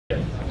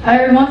Hi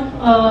everyone,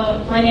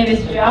 my name is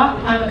Jia.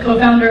 I'm a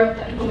co-founder of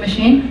Technical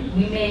Machine.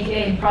 We make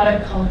a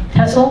product called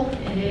Tessel.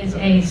 It is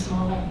a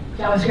small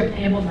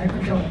JavaScript-enabled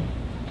microcontroller.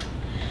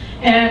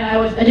 And I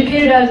was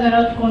educated as an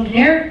electrical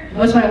engineer.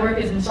 Most of my work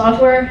is in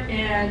software,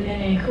 and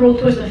in a cruel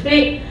twist of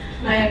fate,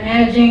 I am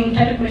managing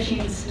Technical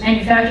Machine's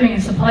manufacturing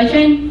and supply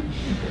chain.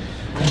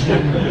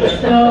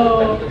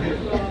 So,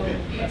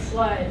 next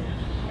slide.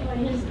 How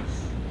do I use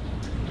this?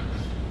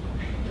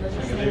 Does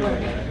this thing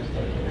work?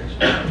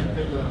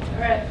 All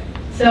right.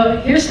 So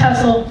here's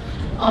Tessel.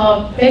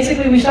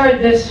 Basically, we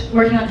started this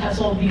working on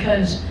Tessel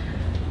because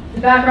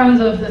the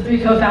backgrounds of the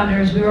three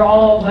co-founders, we were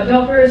all web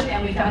developers,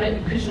 and we found it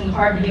increasingly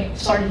hard to get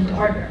started into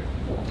hardware.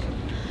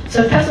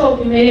 So Tessel,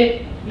 we made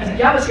it using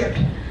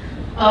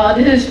JavaScript.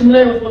 This is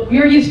familiar with what we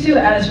were used to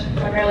as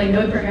primarily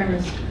node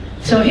programmers.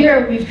 So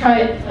here we've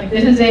tried, like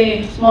this is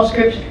a small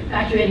script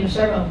activating a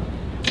servo.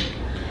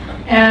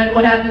 And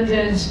what happens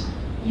is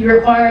you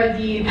require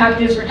the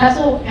packages for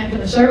Tessel and for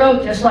the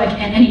servo, just like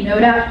in any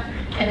node app,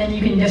 and then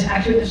you can just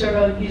activate the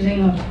servo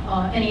using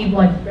any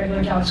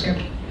regular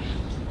JavaScript.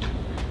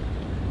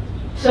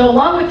 So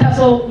along with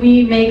Tessel,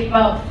 we make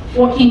about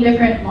 14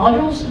 different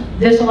modules.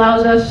 This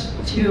allows us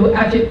to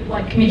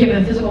communicate with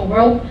the physical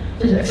world,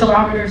 such as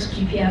accelerometers,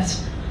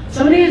 GPS.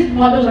 Some of these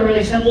modules are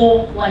really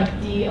simple, like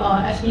the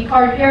SD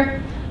card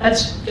here.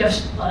 That's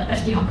just an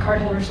SD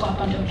card holder slapped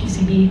onto a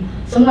PCB.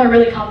 Some of them are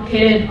really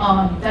complicated.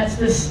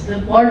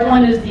 The large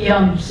one is the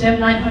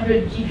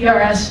SIM900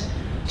 GPRS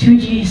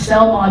 2G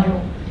cell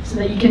module, so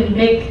that you can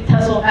make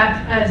Tessel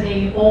act as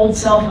an old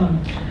cell phone,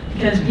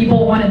 because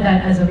people wanted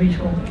that as a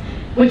retool.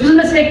 Which was a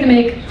mistake to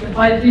make with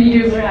my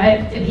 3D ruler.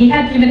 If he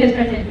had given his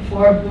presentation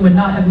before, we would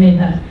not have made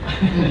that.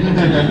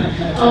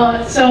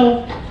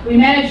 So we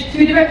manage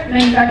 2 different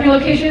manufacturing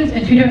locations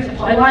and 2 different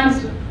supply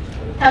lines.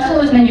 Tessel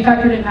is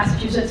manufactured in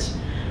Massachusetts,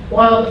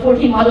 while the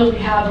 14 modules we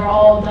have are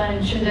all done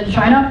in Shenzhen,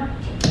 China.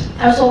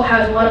 Tessel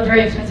has a lot of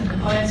very expensive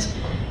components,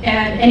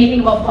 and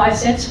anything above 5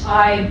 cents,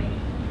 I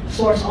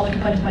source all the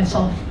components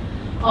myself.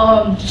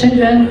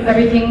 Shenzhen,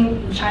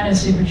 everything in China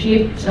is super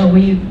cheap, so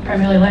we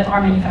primarily let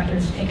our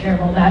manufacturers take care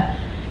of all that.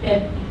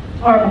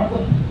 Our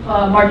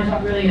margins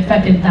aren't really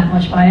affected that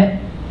much by it.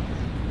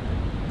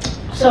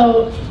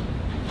 So,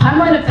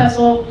 timeline of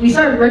Tessel, we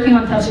started working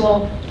on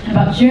Tessel in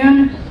about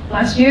June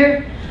last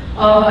year.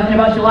 In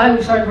about July,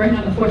 we started working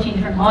on the 14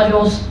 different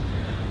modules.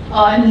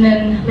 And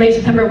then late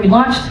September, we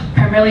launched.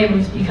 Primarily it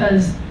was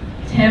because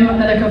Tim,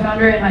 another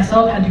co-founder, and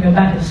myself had to go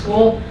back to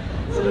school.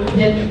 So we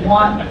didn't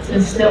want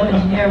to still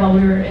engineer while we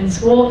were in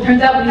school. It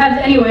turns out we had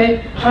to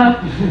anyway.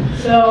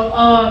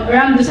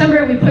 Around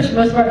December, we pushed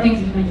most of our things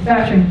into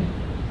manufacturing.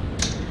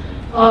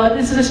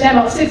 This is a span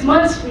about 6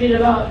 months. We did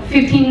about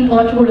 15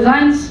 electrical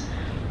designs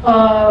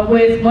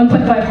with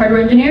 1.5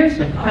 hardware engineers.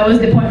 I was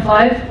the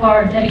 0.5.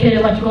 Our dedicated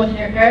electrical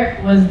engineer,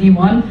 Eric, was the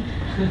 1.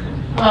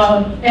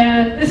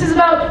 And this is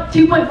about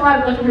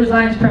 2.5 electrical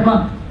designs per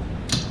month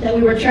that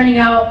we were churning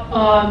out,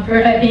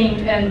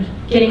 prototyping, and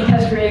getting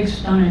test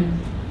rigs done.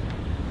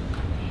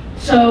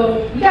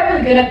 So we got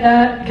really good at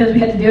that because we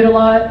had to do it a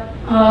lot.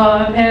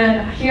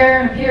 And I'm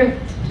here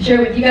to share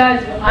with you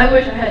guys what I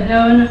wish I had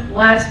known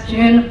last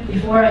June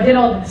before I did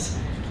all this.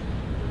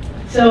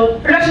 So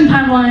production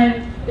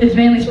timeline is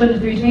mainly split into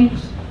 3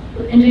 things: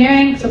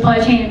 engineering, supply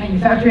chain, and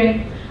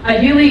manufacturing.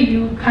 Ideally,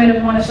 you kind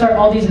of want to start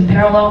all these in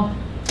parallel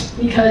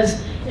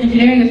because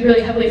engineering is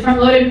really heavily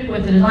front-loaded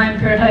with the design,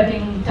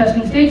 prototyping,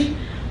 testing stage,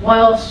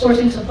 while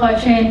sourcing, supply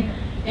chain,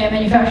 and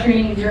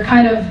manufacturing, you're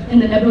kind of in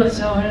the nebulous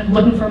zone,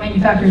 looking for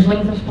manufacturers,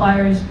 looking for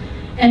suppliers.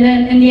 And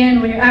then in the end,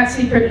 when you're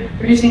actually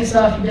producing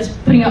stuff, you're just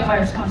putting out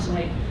fires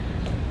constantly.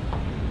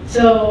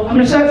 So I'm going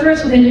to start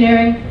first with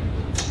engineering.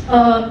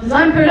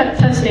 Design prototype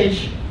test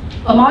stage.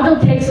 A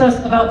module takes us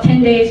about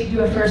 10 days to do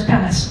a first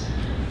pass.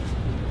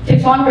 It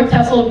takes longer with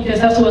Tessel because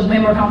Tessel is way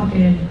more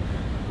complicated.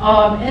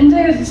 In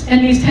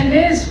these 10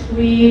 days,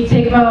 we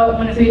take about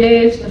 1 to 3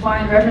 days to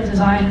find reference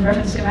design and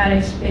reference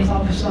schematics based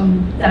off of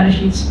some data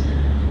sheets.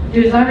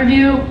 Do design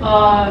review,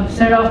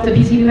 send it off to the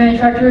PCB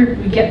manufacturer.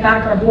 We get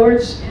back our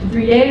boards in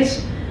 3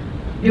 days.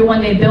 Do a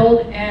 1-day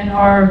build in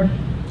our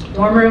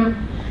dorm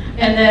room,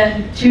 and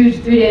then 2 to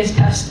 3 days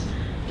test.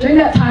 During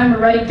that time, we're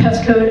writing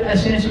test code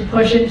as soon as we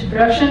push it into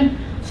production,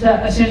 so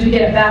that as soon as we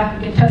get it back,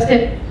 we can test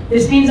it.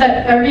 This means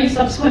that every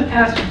subsequent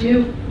pass we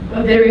do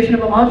of iteration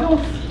of a module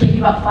takes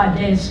about 5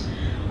 days.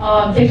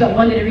 It takes about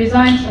 1 day to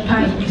redesign.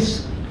 Sometimes we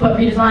put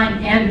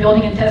redesign and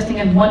building and testing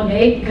in 1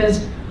 day,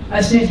 because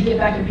as soon as you get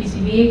back your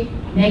PCB,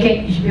 make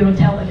it, you should be able to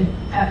tell if it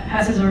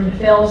passes or if it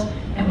fails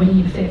and what you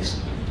need to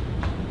fix.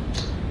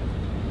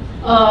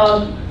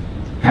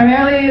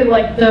 Primarily,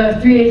 like the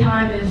 3-day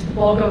time is the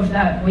bulk of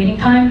that waiting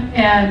time,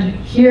 and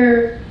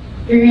here,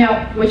 figuring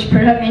out which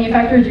prototype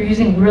manufacturers you're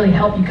using will really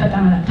help you cut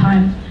down on that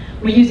time.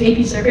 We use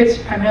AP circuits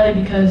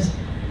primarily because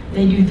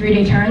they do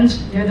 3-day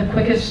turns. They're the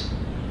quickest,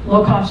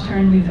 low-cost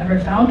turn we've ever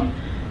found.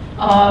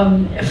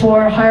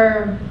 For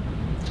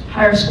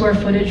higher square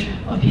footage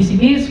of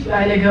PCBs, we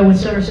either go with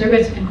silver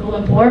circuits and cool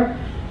and pour,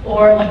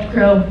 or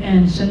Electro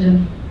and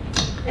Shenzhen.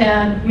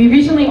 And we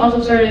recently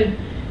also started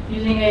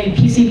using a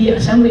PCB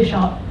assembly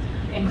shop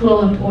in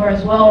Kuala Lumpur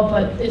as well,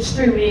 but it's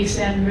 3 weeks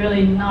and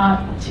really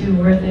not too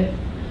worth it.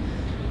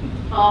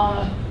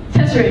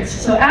 Test rigs.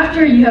 So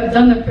after you have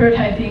done the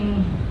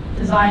prototyping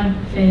design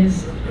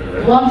phase,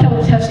 long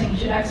tail testing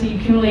should actually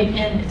accumulate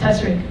in a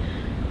test rig.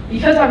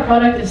 Because our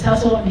product is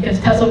Tessel, and because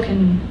Tessel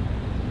can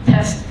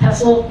test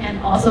Tessel and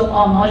also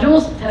all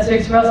modules, test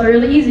rigs for us are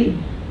really easy.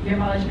 Your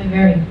mileage may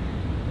vary.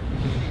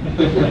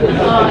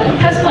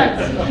 Test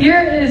plans.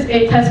 Here is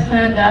a test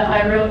plan that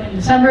I wrote in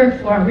December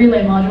for our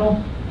relay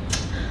module.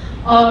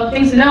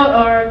 Things to note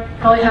are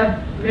probably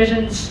have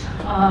revisions,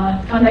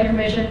 contact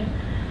information.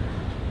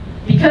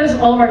 Because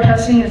all of our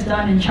testing is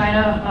done in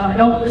China, I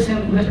don't assume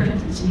English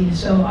proficiency,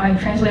 so I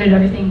translated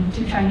everything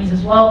to Chinese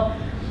as well.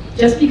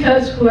 Just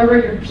because whoever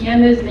your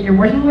PM is that you're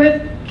working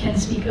with can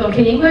speak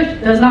okay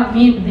English does not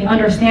mean they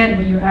understand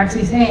what you're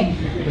actually saying.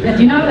 And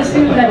do not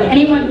assume that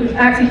anyone who's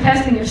actually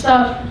testing your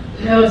stuff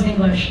knows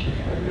English.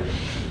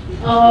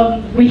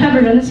 We have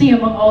redundancy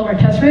among all of our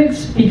test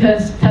rigs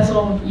because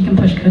Tessel, you can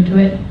push code to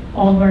it.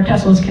 All of our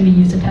Tessels can be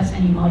used to test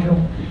any module.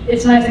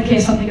 It's nice in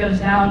case something goes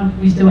down,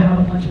 we still have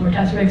a bunch more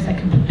test rigs that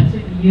can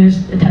potentially be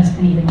used to test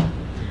anything.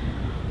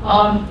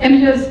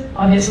 Images,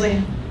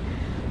 obviously.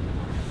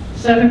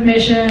 Set up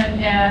information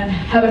and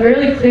have a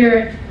really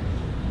clear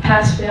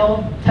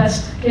pass-fail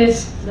test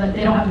case so that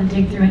they don't have to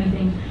dig through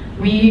anything.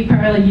 We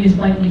primarily use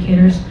light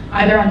indicators,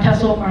 either on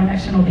Tessel or on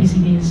external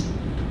PCBs.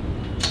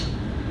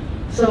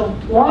 So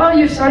while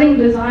you're starting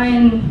the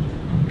design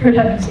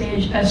prototyping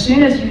stage, as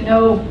soon as you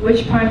know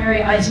which primary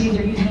ICs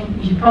you're using,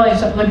 you should probably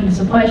start looking at the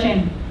supply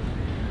chain.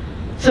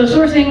 So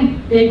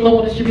sourcing, big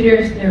global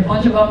distributors, there are a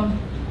bunch of them.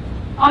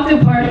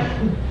 Octopart,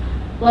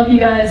 love you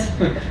guys,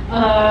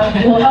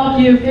 will help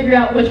you figure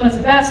out which one's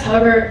the best.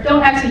 However,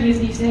 don't actually use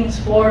these things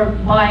for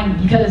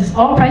buying because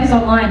all prices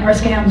online are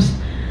scams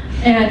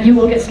and you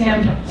will get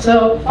scammed.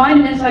 So find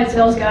an inside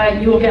sales guy,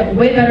 you will get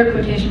way better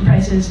quotation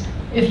prices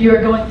if you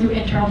are going through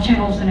internal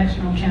channels than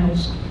external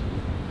channels.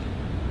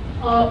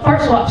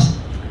 Part swaps.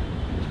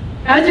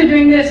 As you're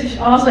doing this, you should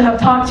also have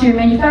talked to your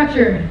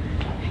manufacturer,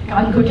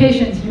 gotten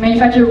quotations. Your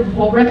manufacturer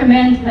will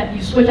recommend that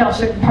you switch out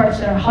certain parts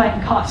that are high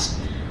in cost.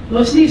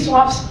 Most of these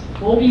swaps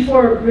will be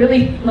for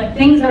really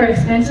things that are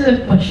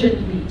expensive but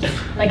shouldn't be.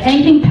 Like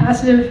anything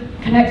passive,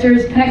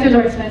 connectors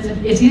are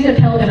expensive. It's easy to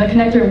tell if a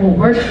connector will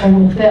work or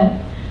will fail.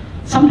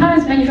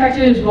 Sometimes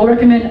manufacturers will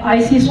recommend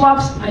IC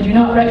swaps. I do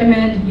not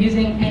recommend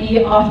using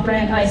any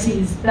off-brand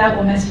ICs. That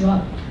will mess you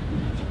up.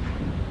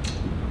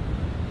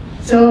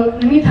 So in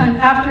the meantime,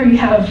 after you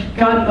have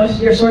gotten most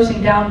of your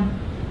sourcing down,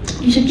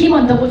 you should keep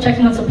on double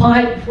checking on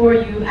supply before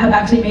you have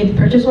actually made the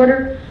purchase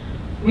order.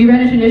 We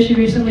ran into an issue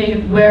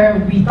recently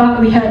where we thought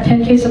we had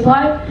 10K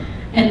supply,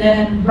 and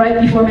then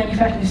right before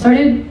manufacturing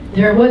started,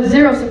 there was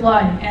 0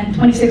 supply and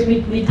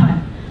 26-week lead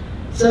time.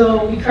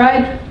 So we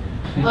cried,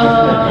 and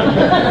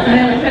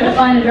then we couldn't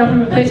find a drop-in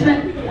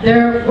replacement.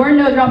 There were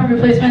no drop-in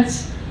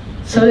replacements,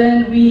 so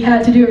then we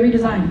had to do a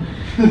redesign,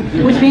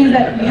 which means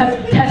that you have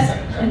to test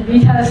and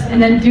retest,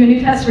 and then do a new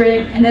test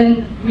rig, and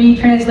then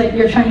retranslate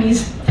your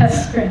Chinese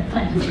test script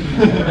plan.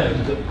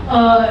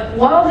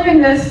 While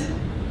doing this,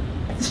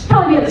 it's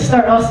probably at the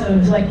start also,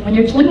 is like when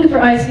you're looking for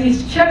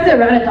ICs, check the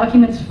errata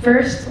documents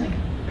first,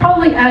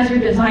 probably as you're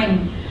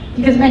designing,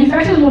 because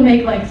manufacturers will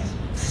make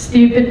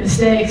stupid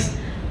mistakes.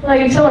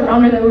 Like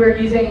accelerometer that we were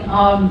using,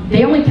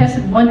 they only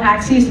tested one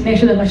axis to make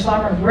sure that the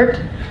accelerometer worked,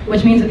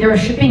 which means that they were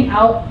shipping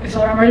out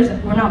accelerometers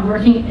that were not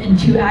working in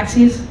 2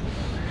 axes.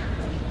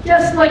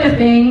 Just like a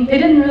thing, they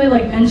didn't really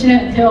mention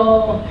it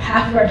until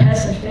half of our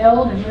tests had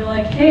failed, and we were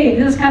like, hey,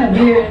 this is kind of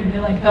weird, and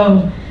they're like,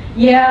 oh,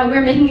 yeah, we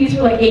were making these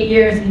for 8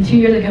 years, and 2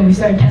 years ago we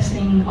started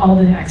testing all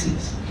the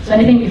axes. So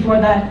anything before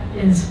that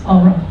is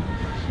all wrong.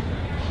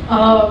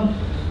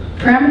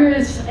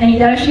 Parameters, any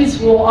data sheets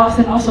will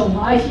often also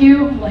lie to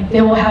you,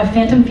 they will have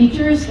phantom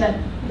features that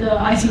the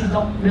ICs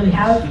don't really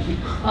have.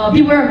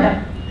 Beware of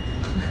that.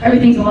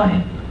 Everything's a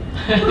lie.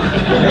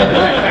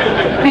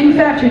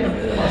 Manufacturing.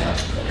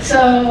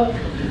 So,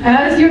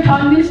 as you're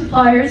talking to your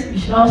suppliers, you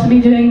should also be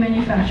doing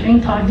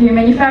manufacturing, talking to your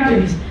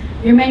manufacturers.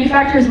 Your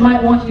manufacturers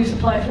might want to do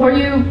supply for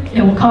you.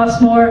 It will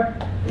cost more.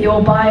 They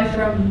will buy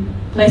from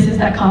places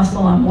that cost a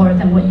lot more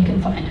than what you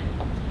can find.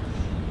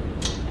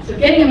 So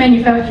getting a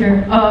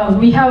manufacturer,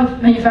 we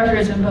have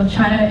manufacturers in both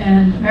China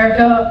and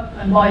America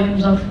and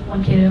volumes of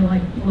 1K to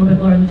a little bit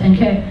lower than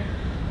 10K.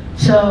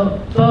 So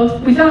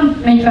we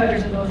found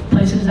manufacturers in both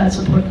places that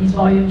support these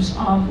volumes.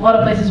 A lot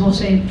of places will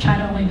say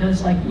China only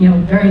does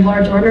very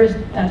large orders.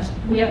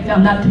 We have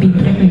found that to be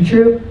particularly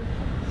true.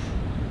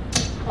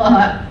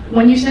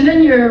 When you send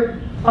in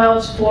your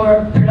files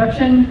for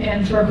production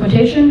and for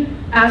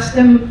quotation, ask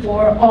them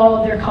for all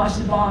of their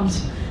costed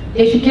BOMs.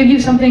 They should give you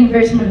something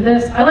very similar to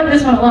this. I like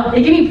this one a lot.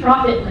 They give you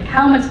profit,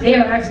 how much they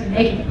are actually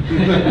making.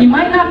 You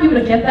might not be able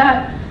to get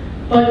that,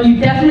 but you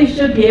definitely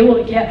should be able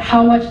to get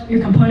how much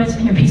your components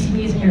and your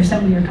PCBs and your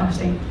assembly are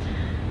costing.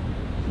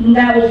 And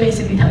that will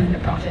basically tell you their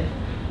profit.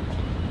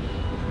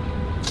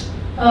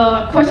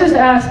 Questions to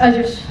ask as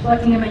you're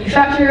selecting a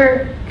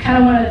manufacturer, kind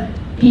of want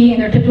to be in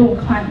their typical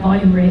client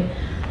volume rate.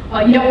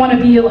 You don't want to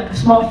be like a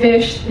small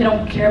fish. They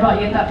don't care about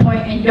you at that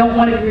point, and you don't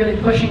want to be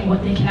really pushing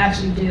what they can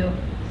actually do.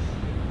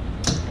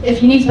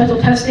 If you need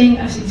special testing,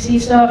 FCC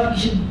stuff,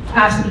 you should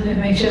ask them to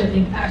make sure that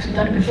they've actually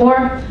done it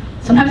before.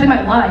 Sometimes they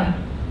might lie,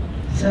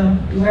 so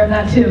beware of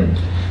that too.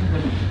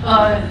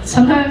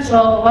 Sometimes a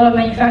lot of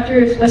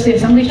manufacturers, let's say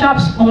assembly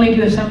shops, only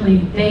do assembly.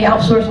 They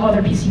outsource all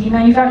their PCB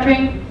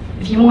manufacturing.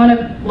 If you want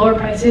to lower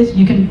prices,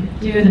 you can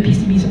do the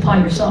PCB supply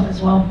yourself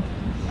as well.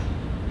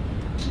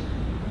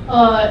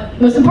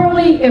 Most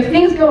importantly, if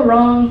things go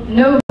wrong,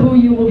 know who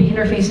you will be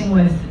interfacing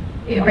with.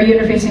 Are you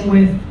interfacing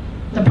with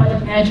the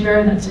project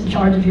manager that's in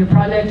charge of your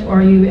project, or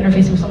are you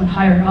interfacing with someone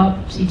higher up,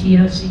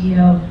 CTO,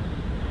 CEO?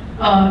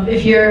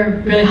 If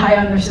you're really high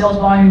on their sales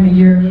volume and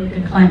you're a really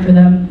good client for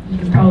them, you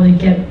can probably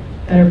get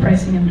better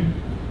pricing and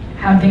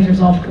have things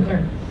resolved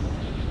quicker.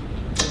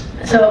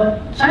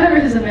 So China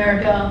versus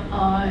America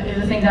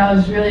is a thing that I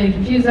was really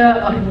confused at. A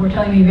lot of people were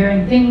telling me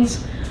varying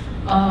things.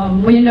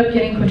 We ended up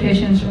getting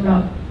quotations from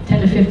about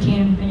 10 to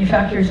 15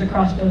 manufacturers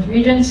across both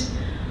regions.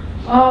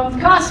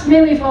 Costs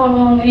mainly follow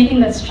along. Anything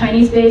that's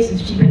Chinese-based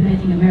is cheaper than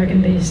anything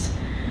American-based.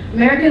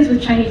 Americans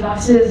with Chinese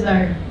offices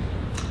are,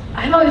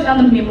 I've always found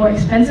them to be more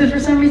expensive for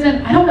some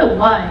reason. I don't know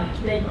why,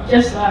 they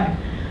just are.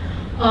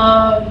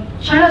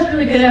 China's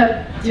really good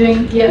at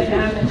doing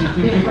DFM and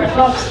doing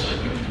workshops.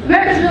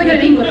 America's really good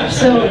at English,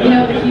 so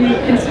if you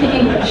can speak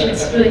English,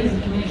 it's really easy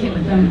to communicate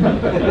with them.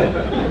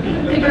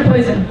 Pick your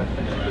poison.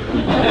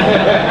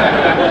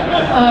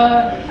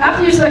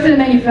 After you selected a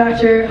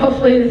manufacturer,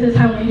 hopefully this is the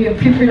time when you do a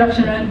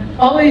pre-production run.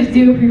 Always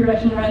do a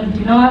pre-production run.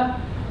 Do not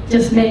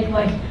just make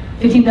like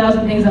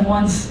 15,000 things at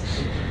once.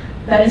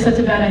 That is such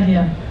a bad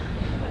idea.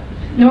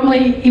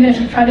 Normally, even if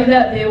you try to do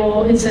that, they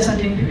will insist on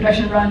doing a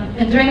pre-production run.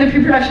 And during the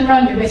pre-production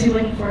run, you're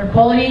basically looking for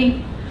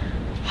quality,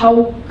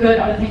 how good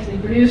are the things they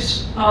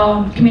produce,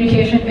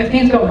 communication. If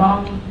things go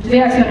wrong, do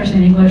they actually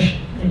understand English?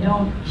 If they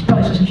don't, you should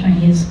probably switch to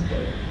Chinese.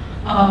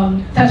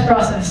 Test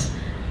process.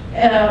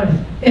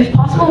 If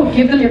possible,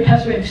 give them your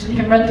test rigs so you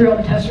can run through all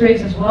the test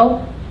rigs as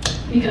well.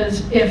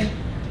 Because if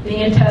they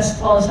need to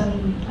test all of a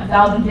sudden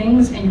 1,000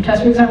 things and your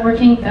test rigs aren't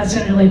working, that's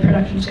going to delay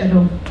production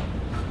schedule.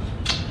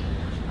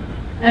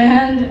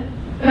 And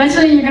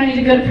eventually you're going to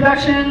need to go to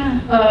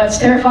production. It's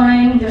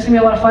terrifying. There's going to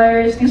be a lot of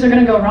fires. Things are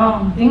going to go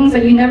wrong. Things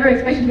that you never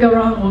expected to go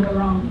wrong will go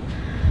wrong.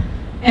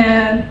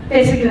 And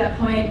basically at that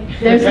point,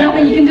 there's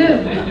nothing you can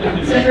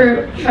do except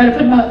for try to put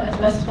them out as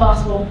best as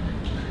possible.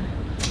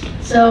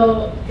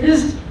 So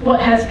this is what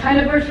has kind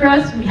of worked for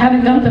us. We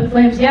haven't gone up in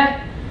flames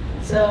yet,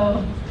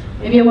 so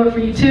maybe it'll work for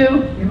you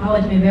too. Your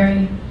mileage may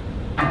vary.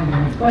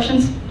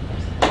 Questions?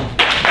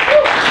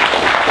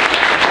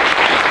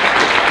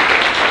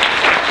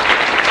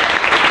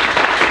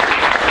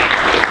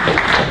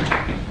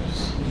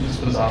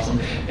 This was awesome.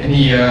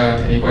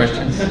 Any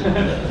questions?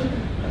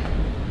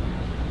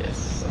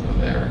 Yes, over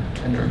there,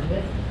 Andrew.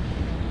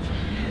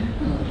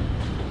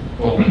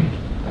 Well,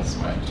 that's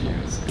my to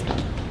use.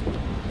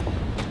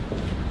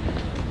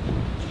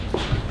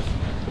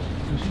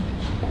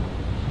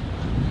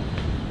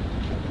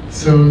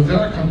 So there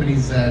are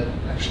companies that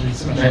actually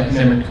specialize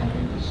Name and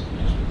company.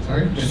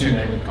 Sorry? Just your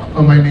name and company.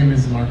 Oh, my name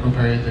is Marco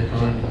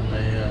Periadeco and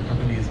my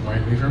company is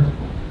Mindweaver.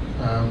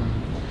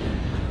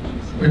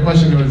 My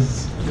question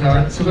was, there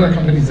are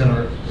companies that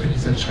are, like you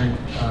said,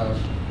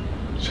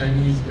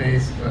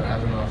 Chinese-based but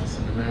have an office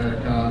in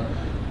America.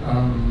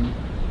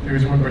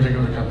 There's one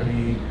particular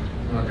company,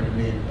 I'm not going to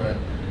name, but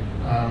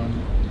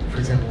for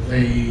example,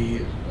 they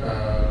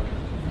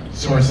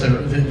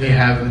they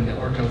have a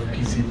network of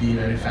PCB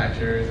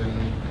manufacturers and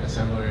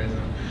assemblers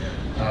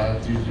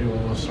and do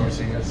all the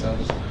sourcing and stuff.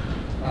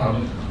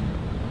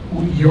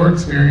 Your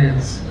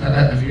experience,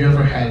 have you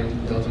ever had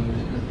dealt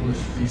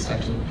with these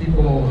types of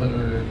people,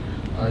 or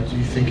do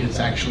you think it's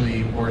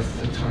actually worth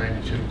the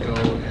time to go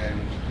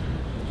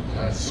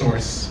and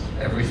source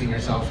everything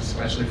yourself,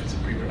 especially if it's a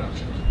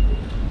pre-production?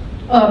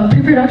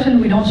 Pre-production,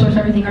 we don't source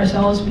everything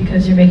ourselves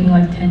because you're making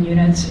like 10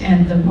 units,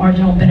 and the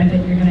marginal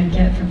benefit you're going to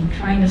get from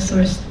trying to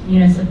source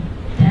units of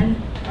 10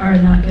 are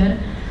not good.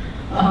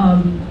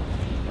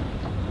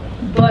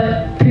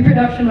 But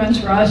pre-production runs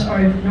for us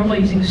are normally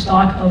using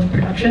stock of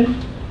production.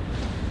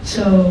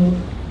 So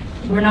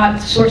we're not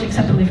sourcing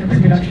separately for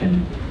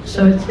pre-production.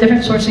 So it's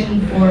different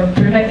sourcing for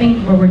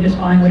prototyping, where we're just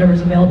buying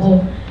whatever's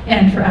available,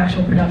 and for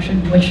actual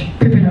production, which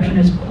pre-production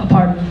is a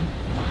part of.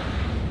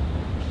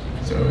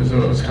 So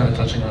it was kind of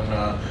touching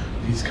on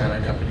these kind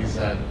of companies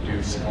that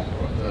do small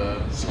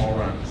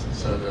runs.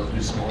 So they'll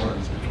do small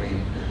runs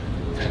between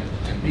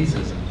 10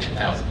 pieces and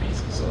 10,000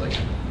 pieces. So like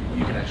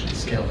you can actually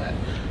scale that.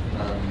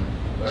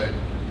 But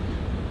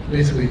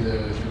basically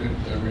the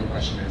real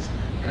question is,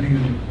 how do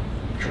you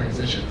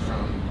transition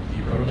from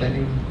the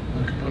prototyping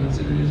components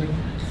that you're using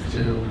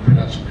to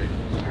production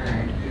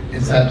vehicles?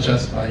 Is that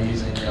just by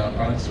using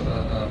component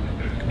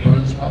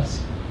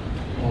swaps?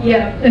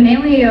 Yeah, but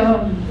mainly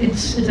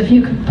it's a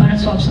few component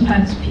swaps,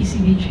 sometimes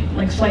PCB,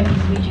 like slight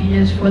PCB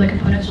changes for the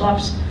component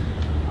swaps.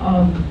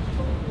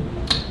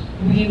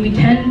 We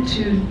tend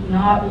to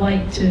not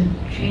like to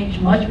change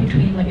much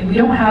between, like if we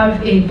don't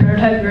have a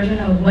prototype version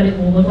of what it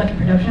will look like in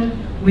production,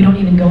 we don't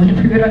even go into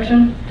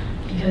pre-production,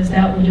 because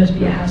that will just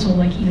be a hassle,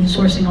 like even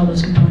sourcing all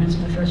those components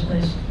in the first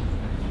place.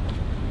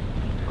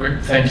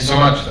 Great, thank you so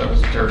much. That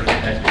was terrific.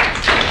 Thank you.